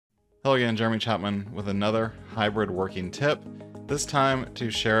Hello again, Jeremy Chapman with another hybrid working tip. This time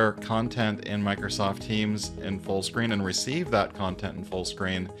to share content in Microsoft Teams in full screen and receive that content in full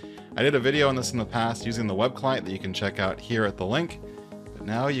screen. I did a video on this in the past using the web client that you can check out here at the link. But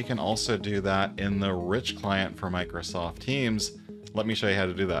now you can also do that in the rich client for Microsoft Teams. Let me show you how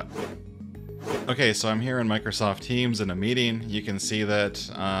to do that. Okay, so I'm here in Microsoft Teams in a meeting. You can see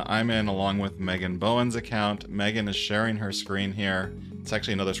that I'm in along with Megan Bowen's account. Megan is sharing her screen here. It's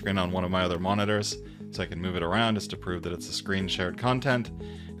actually another screen on one of my other monitors, so I can move it around just to prove that it's a screen shared content.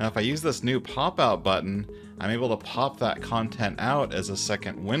 Now if I use this new pop-out button, I'm able to pop that content out as a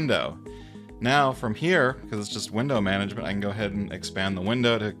second window. Now from here, because it's just window management, I can go ahead and expand the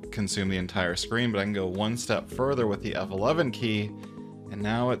window to consume the entire screen, but I can go one step further with the F11 key, and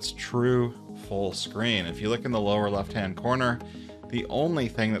now it's true full screen. If you look in the lower left-hand corner, the only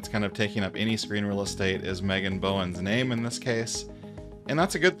thing that's kind of taking up any screen real estate is Megan Bowen's name in this case. And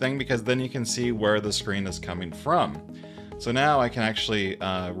that's a good thing because then you can see where the screen is coming from. So now I can actually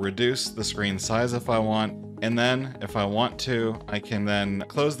reduce the screen size if I want, and then if I want to, I can then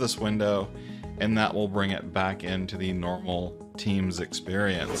close this window and that will bring it back into the normal Teams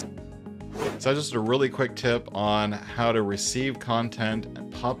experience. So just a really quick tip on how to receive content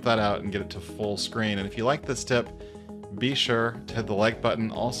and pop that out and get it to full screen. And if you like this tip, be sure to hit the like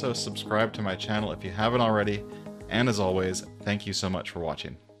button. Also subscribe to my channel if you haven't already. And as always, thank you so much for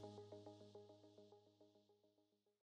watching.